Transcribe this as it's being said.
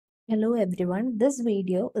Hello everyone, this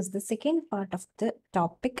video is the second part of the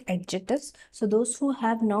topic adjectives. So those who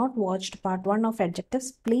have not watched part 1 of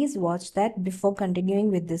adjectives, please watch that before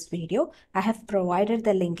continuing with this video. I have provided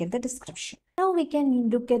the link in the description. Now we can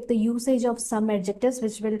look at the usage of some adjectives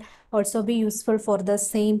which will also be useful for the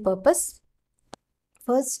same purpose.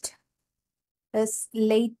 First is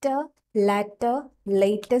later, latter,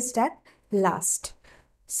 latest and last.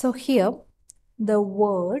 So here the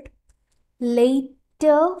word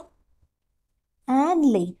later and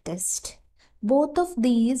latest. Both of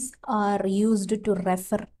these are used to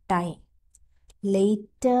refer time.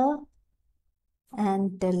 Later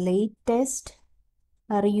and the latest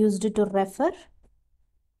are used to refer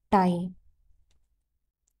time.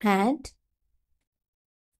 And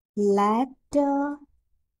latter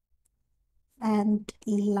and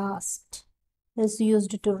last is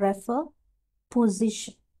used to refer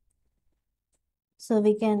position. So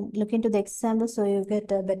we can look into the example so you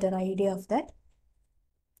get a better idea of that.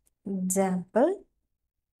 Example.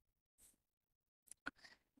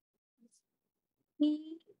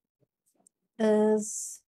 He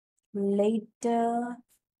is later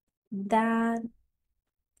than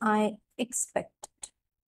I expected.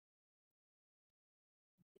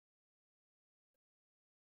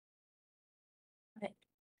 Right.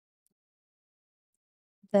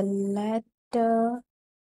 The latter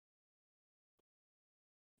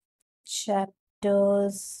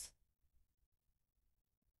chapters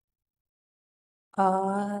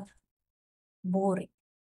are boring.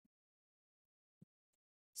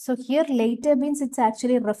 So here later means it's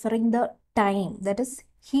actually referring the time. That is,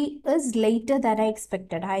 he is later than I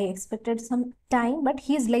expected. I expected some time, but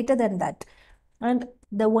he is later than that. And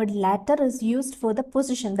the word latter is used for the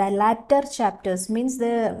position. The latter chapters means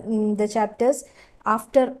the chapters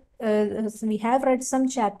after we have read some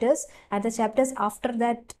chapters and the chapters after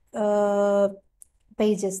that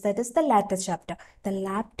pages. That is the latter chapter. The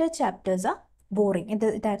latter chapters are boring.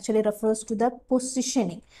 It actually refers to the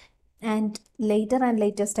positioning. And later and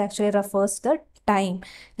latest actually refers the time.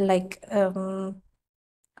 Like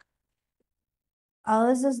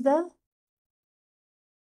ours is the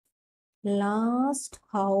last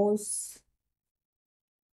house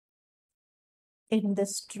in the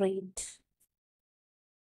street.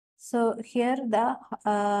 So here the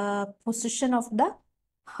position of the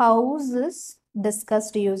house is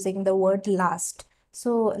discussed using the word last.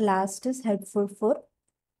 So last is helpful for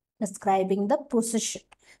describing the position,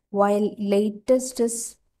 while latest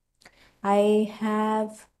is I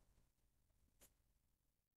have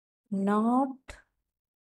not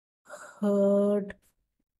heard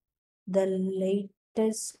the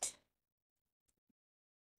latest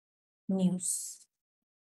news.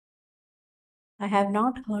 I have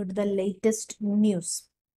not heard the latest news.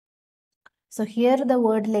 So here the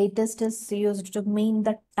word latest is used to mean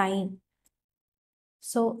the time.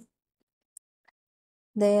 So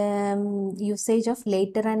the usage of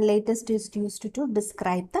later and latest is used to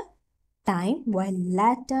describe the time, while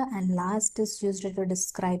latter and last is used to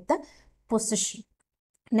describe the position.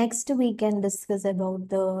 Next, we can discuss about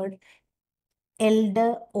the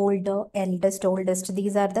elder, older, eldest, oldest.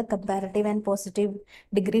 These are the comparative and positive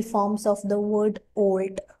degree forms of the word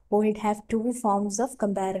old. Old have two forms of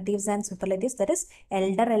comparatives and superlatives, that is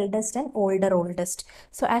elder, eldest and older, oldest.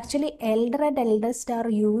 So actually elder and eldest are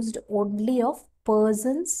used only of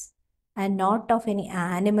persons and not of any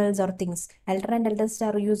animals or things. Elder and eldest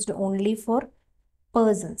are used only for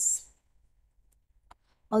persons.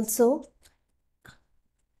 Also,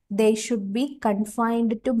 they should be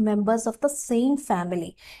confined to members of the same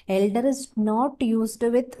family. Elder is not used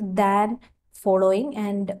with than following,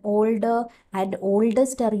 and older and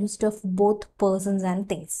oldest are used of both persons and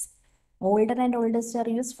things. Older and oldest are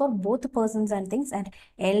used for both persons and things, and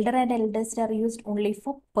elder and eldest are used only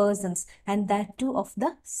for persons, and that too of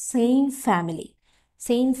the same family.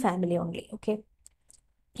 Same family only, okay?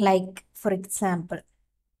 Like, for example,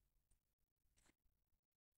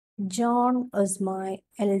 John is my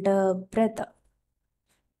elder brother.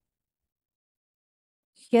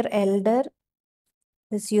 Here, elder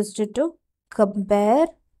is used to compare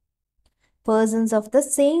persons of the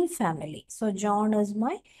same family. So, John is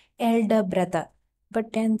my elder brother.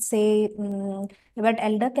 But can say, but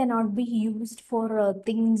elder cannot be used for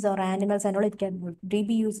things or animals and all. It can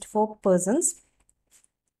be used for persons.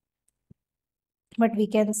 But we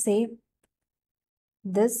can say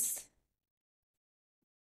this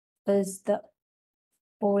is the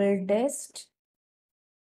oldest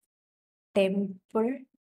temple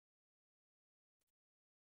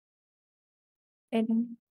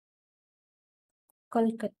in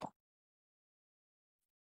Kolkata.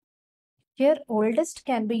 Here, oldest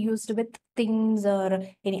can be used with things or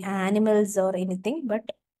any animals or anything,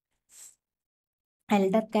 but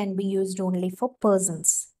elder can be used only for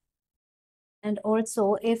persons. And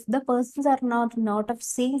also, if the persons are not of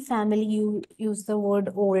same family, you use the word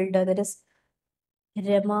older. That is,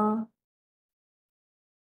 Rama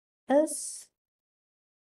is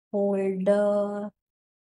older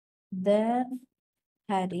than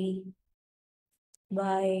Harry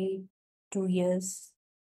by 2 years.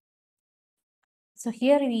 So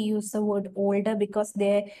here we use the word older because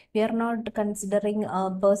we are not considering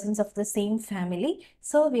persons of the same family.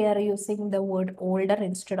 So we are using the word older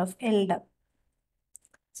instead of elder.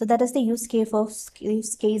 So that is the use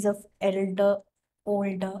case of elder,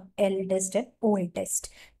 older, eldest, and oldest.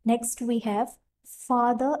 Next we have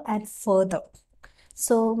father and further.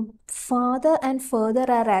 So father and further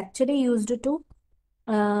are actually used to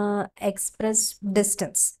express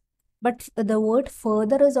distance. But the word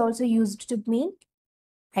further is also used to mean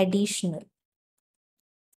additional.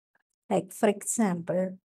 Like for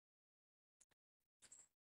example,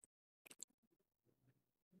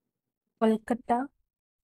 Kolkata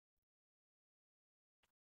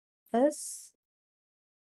is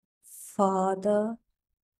farther,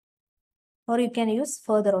 or you can use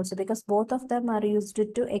further also because both of them are used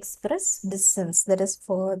to express distance. That is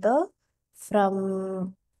further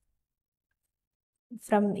from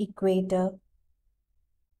equator,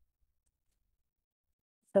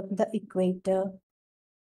 from the equator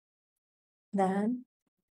than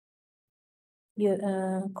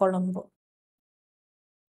Colombo.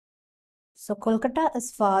 So Kolkata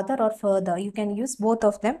is farther or further. You can use both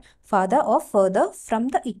of them, farther or further from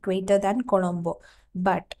the equator than Colombo.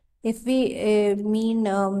 But if we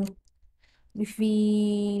if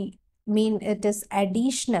we mean it is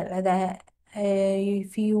additional,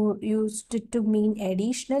 if you used it to mean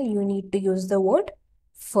additional, you need to use the word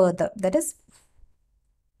further. That is,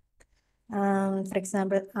 for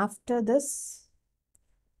example, after this,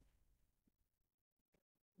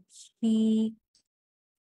 he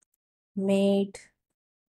made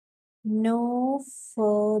no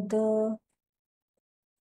further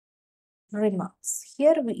remarks.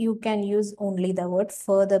 Here you can use only the word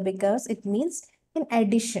further because it means in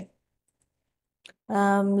addition.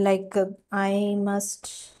 Like I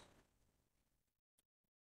must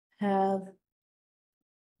have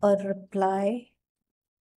a reply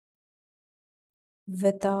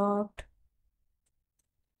without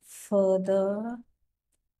further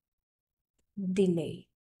delay.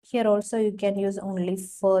 Here also you can use only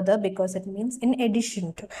further because it means in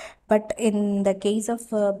addition to. But in the case of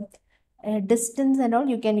distance and all,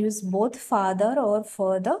 you can use both farther or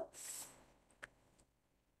further.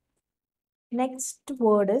 Next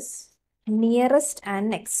word is nearest and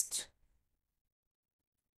next.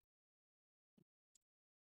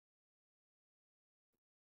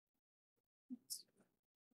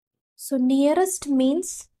 So nearest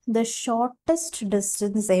means the shortest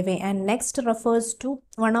distance away, and next refers to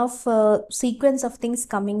one of sequence of things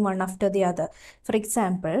coming one after the other. For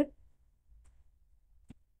example,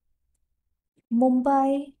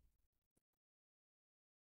 Mumbai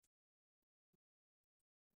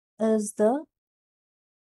is the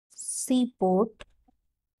seaport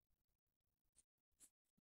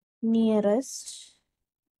nearest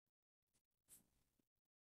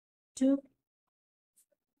to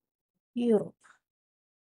Europe.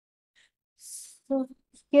 So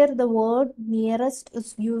here the word nearest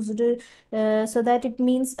is used so that it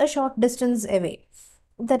means a short distance away.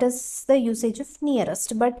 That is the usage of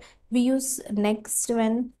nearest. But we use next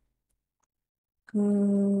when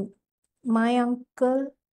my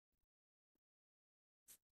uncle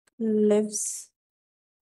lives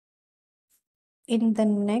in the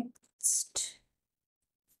next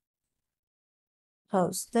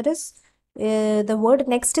house. That is, the word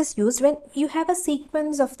next is used when you have a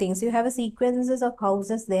sequence of things. You have a sequences of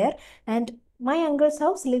houses there, and my uncle's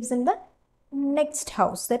house lives in the next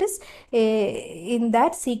house. That is, in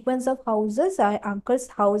that sequence of houses, our uncle's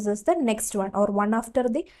house is the next one, or one after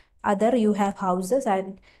the other. You have houses,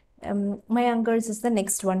 and my uncle's is the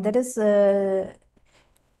next one. That is,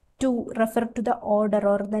 to refer to the order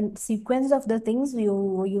or the sequence of the things,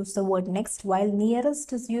 you use the word next, while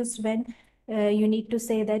nearest is used when you need to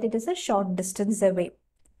say that it is a short distance away.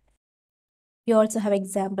 You also have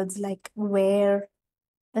examples like where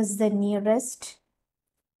is the nearest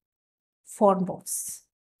phone box.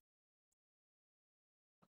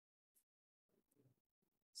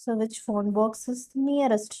 So which phone box is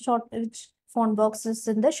nearest, which phone box is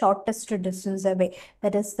in the shortest distance away.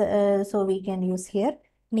 That is the, so we can use here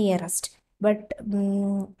nearest. But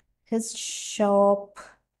his shop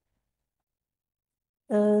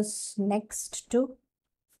is next to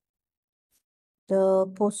the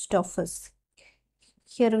post office.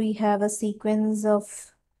 Here we have a sequence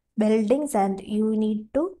of buildings, and you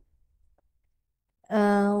need to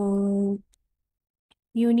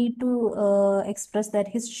express that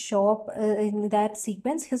his shop, in that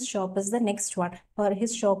sequence, his shop is the next one, or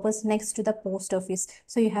his shop is next to the post office.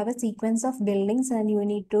 So you have a sequence of buildings and you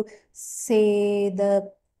need to say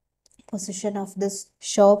the position of this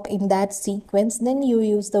shop in that sequence. Then you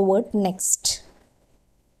use the word next.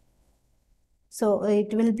 So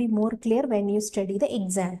it will be more clear when you study the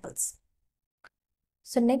examples.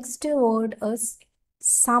 So next word is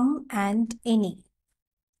some and any.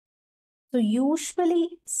 So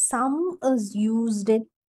usually some is used in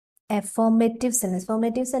affirmative sentence.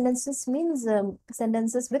 Affirmative sentences means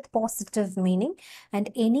sentences with positive meaning, and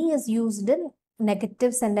any is used in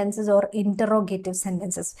negative sentences or interrogative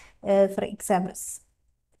sentences. For examples,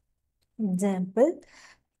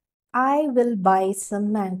 I will buy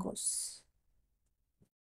some mangoes.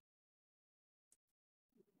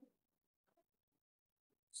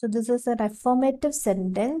 So this is an affirmative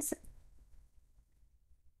sentence.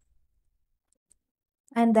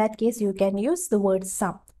 In that case, you can use the word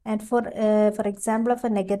some. And for example of a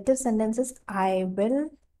negative sentences, I will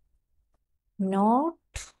not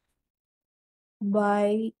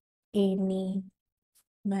buy any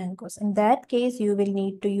mangoes. In that case, you will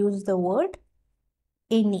need to use the word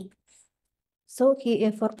any. So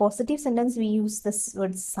here for positive sentence, we use this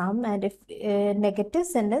word some, and if negative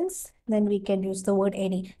sentence, then we can use the word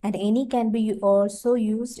any. And any can be also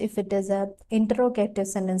used if it is a interrogative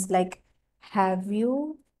sentence, like have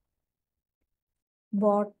you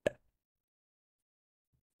bought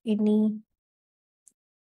any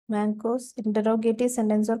mangoes? Interrogative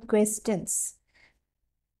sentence or questions.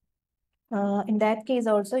 In that case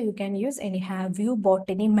also you can use any. Have you bought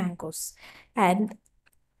any mangoes? And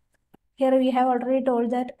here we have already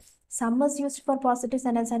told that some is used for positive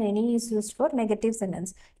sentence and any is used for negative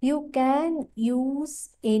sentence. You can use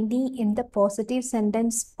any in the positive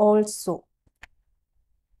sentence also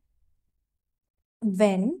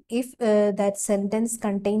if that sentence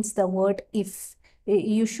contains the word if.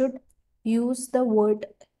 You should use the word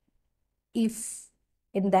if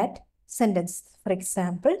in that sentence. For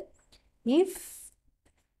example, if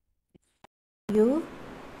you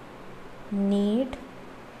need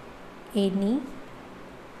any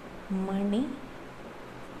money,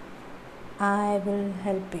 I will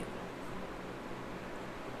help you.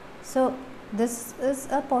 So this is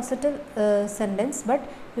a positive sentence, but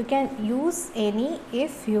you can use any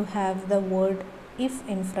if you have the word if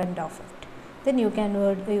in front of it. Then you can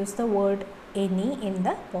use the word any in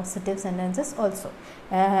the positive sentences also.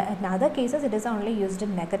 In other cases, it is only used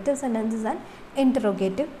in negative sentences and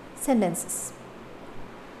interrogative sentences.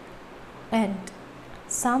 And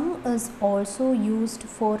some is also used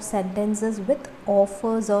for sentences with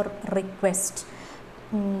offers or requests,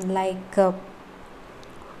 like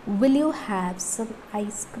will you have some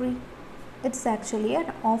ice cream? It's actually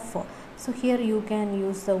an offer. So here you can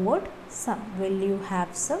use the word some. Will you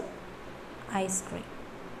have some ice cream?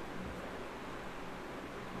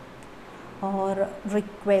 Or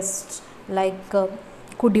request, like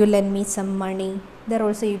could you lend me some money? There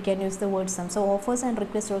also you can use the word some. So offers and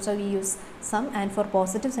requests also we use some, and for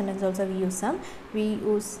positive sentence also we use some. We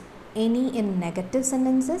use any in negative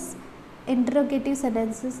sentences, interrogative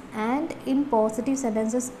sentences, and in positive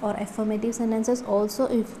sentences or affirmative sentences also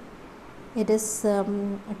if it is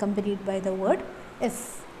accompanied by the word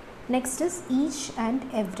if. Next is each and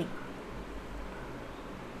every.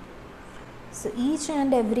 So each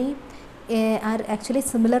and every are actually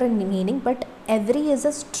similar in meaning, but every is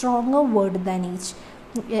a stronger word than each.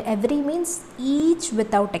 Every means each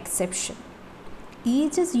without exception.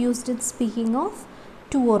 Each is used in speaking of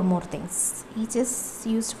two or more things. Each is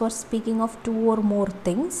used for speaking of two or more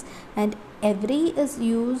things, and every is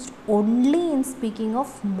used only in speaking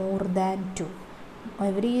of more than two.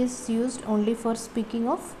 Every is used only for speaking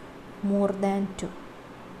of more than two,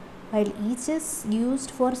 while each is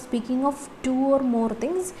used for speaking of two or more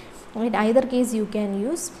things. In either case you can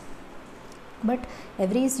use, but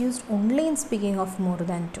every is used only in speaking of more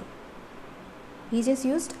than two. Each is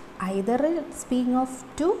used either in speaking of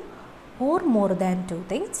two or more than two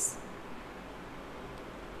things,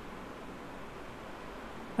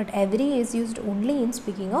 but every is used only in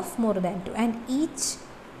speaking of more than two. And each,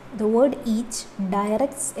 the word each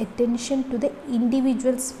directs attention to the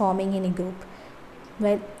individuals forming any group,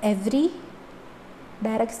 while every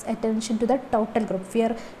directs attention to the total group. If we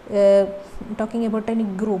are talking about any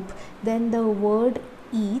group, then the word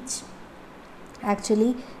each,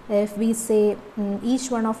 actually if we say each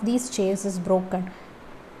one of these chairs is broken,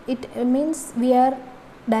 it means we are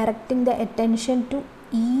directing the attention to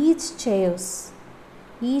each chairs,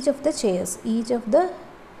 each of the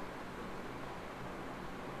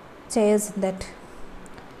chairs that,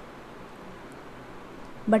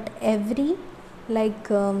 but every, like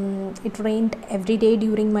it rained every day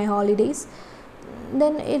during my holidays,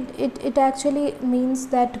 then it actually means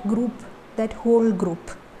that group, that whole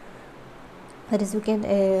group. That is, you can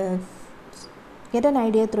get an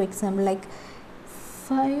idea through example, like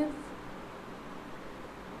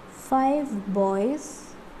five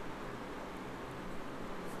boys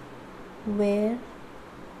were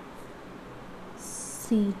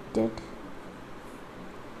seated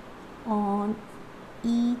on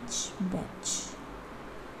each bench.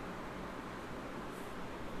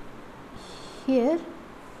 Here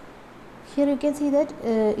you can see that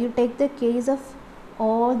you take the case of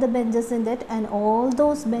all the benches in that, and all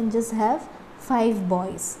those benches have 5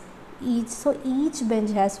 boys each, so each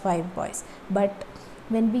bench has 5 boys. But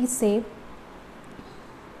when we say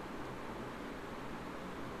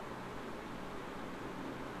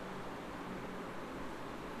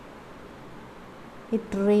it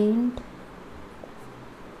rained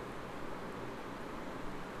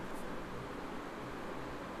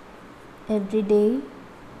every day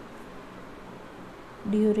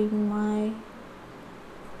during my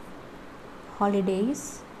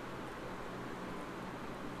holidays.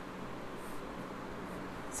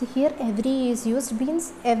 So here every is used,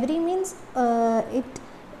 means every means it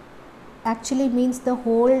actually means the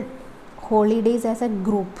whole holidays as a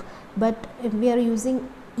group, but if we are using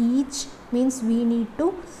each, means we need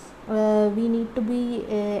to be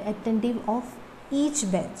attentive of each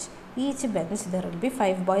bench. There will be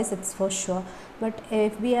 5 boys, it's for sure, but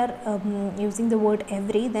if we are using the word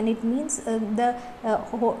every, then it means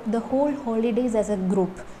the whole holidays as a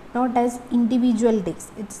group, not as individual days.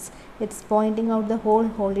 It's pointing out the whole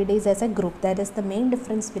holidays as a group. That is the main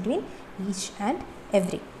difference between each and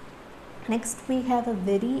every. Next we have a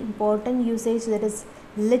very important usage, that is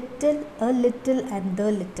little, a little and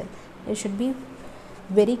the little. You should be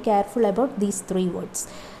very careful about these 3 words.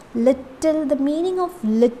 Little, the meaning of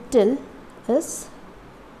little is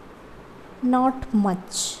not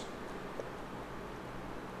much,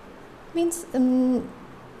 means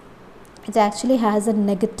it actually has a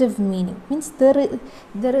negative meaning, means there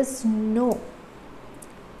is nothing.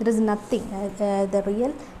 The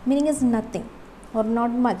real meaning is nothing or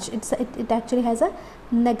not much. It actually has a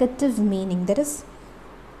negative meaning. There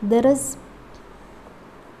is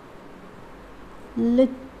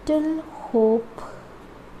little hope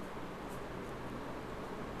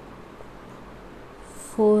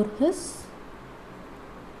for his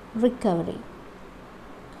recovery.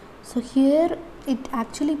 So here it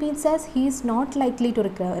actually means as he is not likely to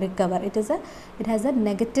recover. It has a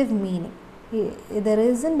negative meaning. There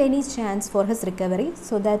isn't any chance for his recovery,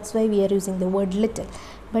 so that's why we are using the word little.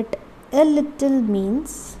 But a little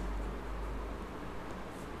means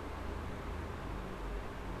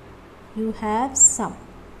you have some,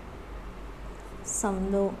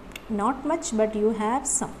 though not much, but you have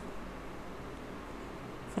some.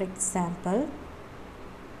 For example,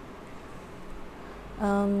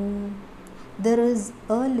 there is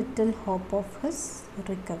a little hope of his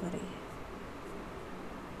recovery.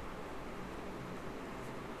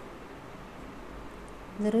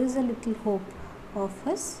 There is a little hope of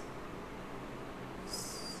his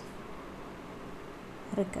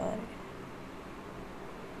recovery.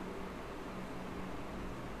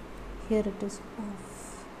 Here it is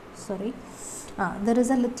there is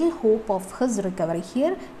a little hope of his recovery.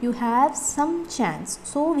 Here you have some chance,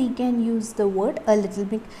 so we can use the word a little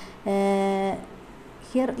bit.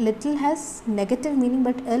 Here little has negative meaning,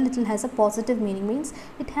 but a little has a positive meaning, means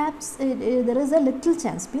there is a little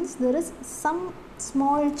chance, means there is some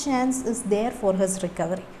small chance is there for his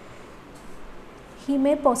recovery. He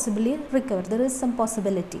may possibly recover, there is some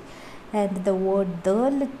possibility. And the word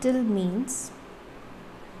the little means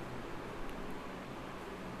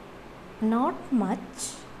not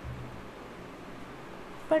much,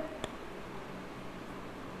 but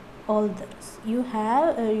all this. You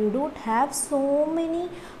don't have so many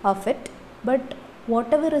of it, but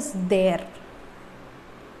whatever is there,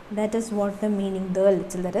 that is what the meaning the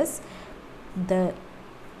little, that is the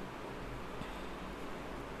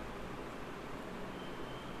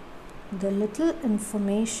little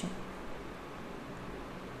information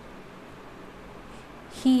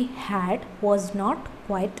he had was not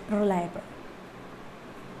quite reliable.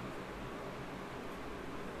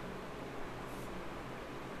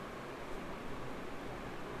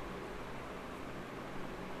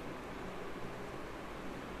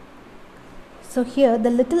 So here the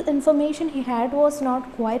little information he had was not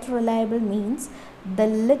quite reliable means the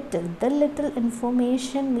little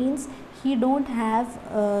information means he don't have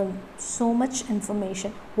so much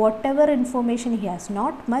information. Whatever information he has,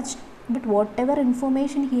 not much, but whatever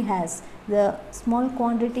information he has, the small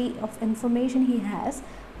quantity of information he has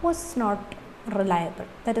was not reliable.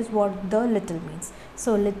 That is what the little means.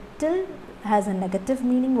 So little has a negative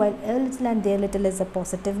meaning, while a little and their little is a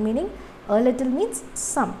positive meaning. A little means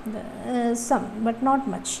some but not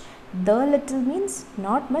much. The little means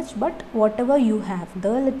not much but whatever you have.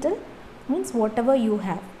 The little means whatever you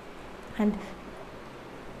have. And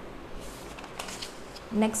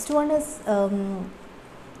next one is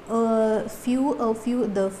few,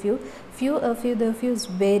 the few is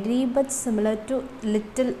very much similar to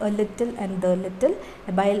little, a little and the little.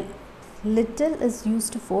 While little is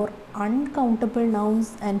used for uncountable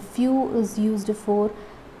nouns and few is used for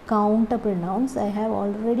countable nouns. I have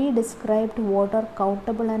already described what are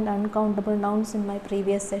countable and uncountable nouns in my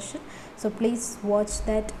previous session, so please watch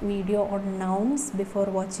that video on nouns before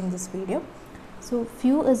watching this video. So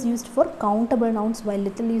few is used for countable nouns while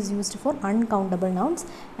little is used for uncountable nouns,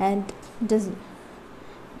 and it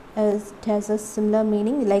has a similar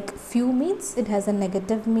meaning. Like few means it has a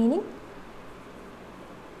negative meaning,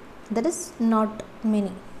 that is not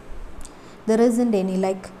many, there isn't any.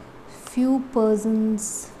 Like few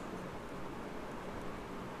persons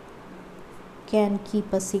can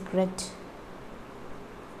keep a secret.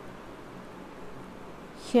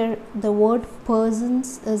 Here the word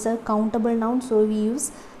persons is a countable noun, so we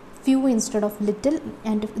use few instead of little,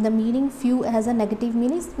 and the meaning few has a negative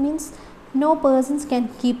meaning, means no persons can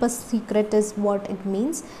keep a secret is what it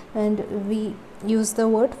means, and we use the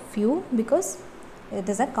word few because it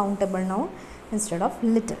is a countable noun instead of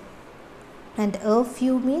little. And a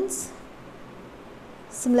few means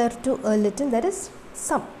similar to a little, that is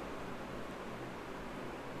some.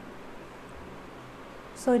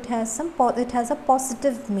 So it has a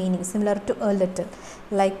positive meaning similar to a little,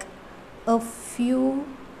 like a few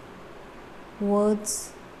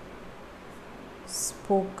words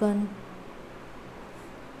spoken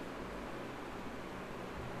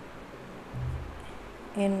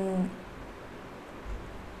in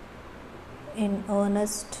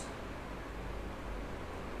earnest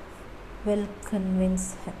will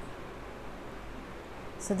convince him.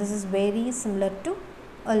 So this is very similar to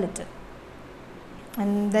a little.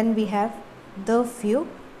 And then we have the few,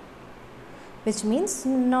 which means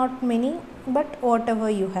not many but whatever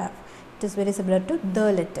you have. It is very similar to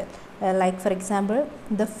the little. Like for example,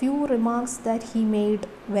 the few remarks that he made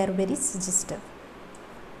were very suggestive.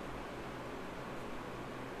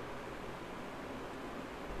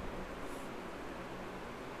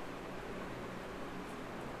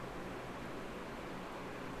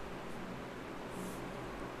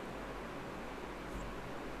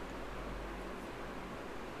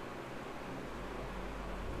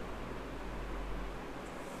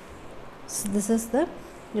 So this is the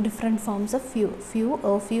different forms of few,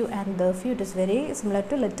 a few and the few. It is very similar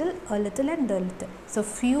to little, a little and the little. So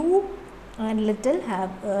few and little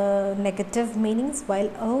have negative meanings, while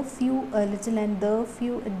a few, a little and the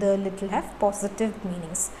few, the little have positive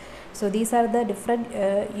meanings. So these are the different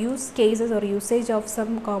use cases or usage of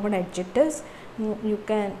some common adjectives. You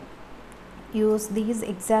can use these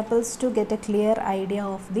examples to get a clear idea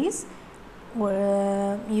of these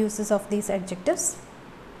uses of these adjectives.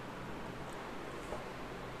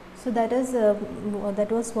 So that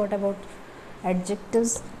was what about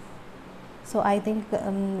adjectives. So I think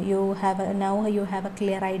you have a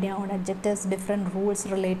clear idea on adjectives, different rules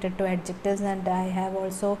related to adjectives, and I have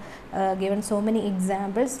also given so many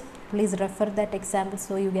examples. Please refer that example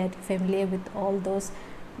so you get familiar with all those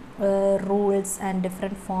rules and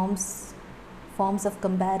different forms of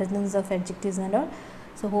comparisons of adjectives and all.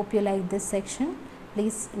 So hope you like this section.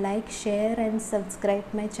 Please like, share and subscribe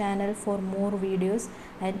my channel for more videos,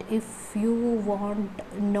 and if you want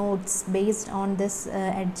notes based on this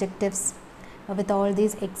adjectives with all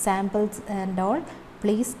these examples and all,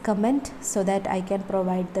 please comment so that I can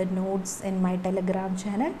provide the notes in my Telegram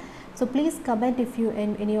channel. So please comment if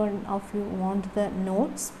anyone of you want the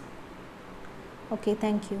notes. Okay,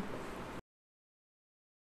 thank you.